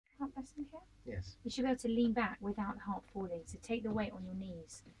pressing here? Yes. You should be able to lean back without the harp falling. So take the weight on your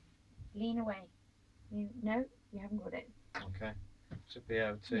knees. Lean away. No, you haven't got it. Okay. Should be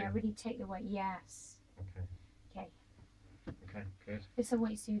able to. Yeah, really take the weight. Yes. Okay. Okay. Okay, good. Put some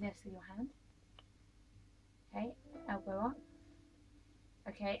weight through this with your hand. Okay, elbow up.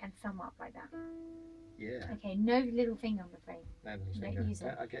 Okay, and thumb up like that. Yeah. Okay, no little finger, I'm afraid. No little No, finger. use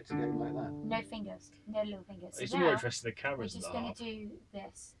it. I get to go like that. No fingers. No little fingers. So It's now, more interested in the we're cameras than just the going harp. to do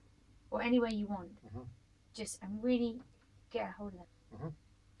this. Or any way you want. Just, and really get a hold of them.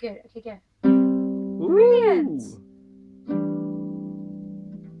 Good, okay, go. Brilliant!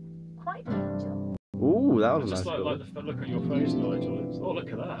 Quite the angel. Ooh, that was Just nice. like the look at your face, Nigel. Oh, look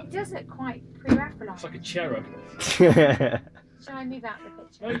at that. It does look quite pre-Raphaelite. It's like a cherub. Shall I move out the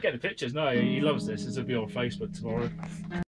picture? No, you get the pictures. No, he loves this. This will be on Facebook tomorrow.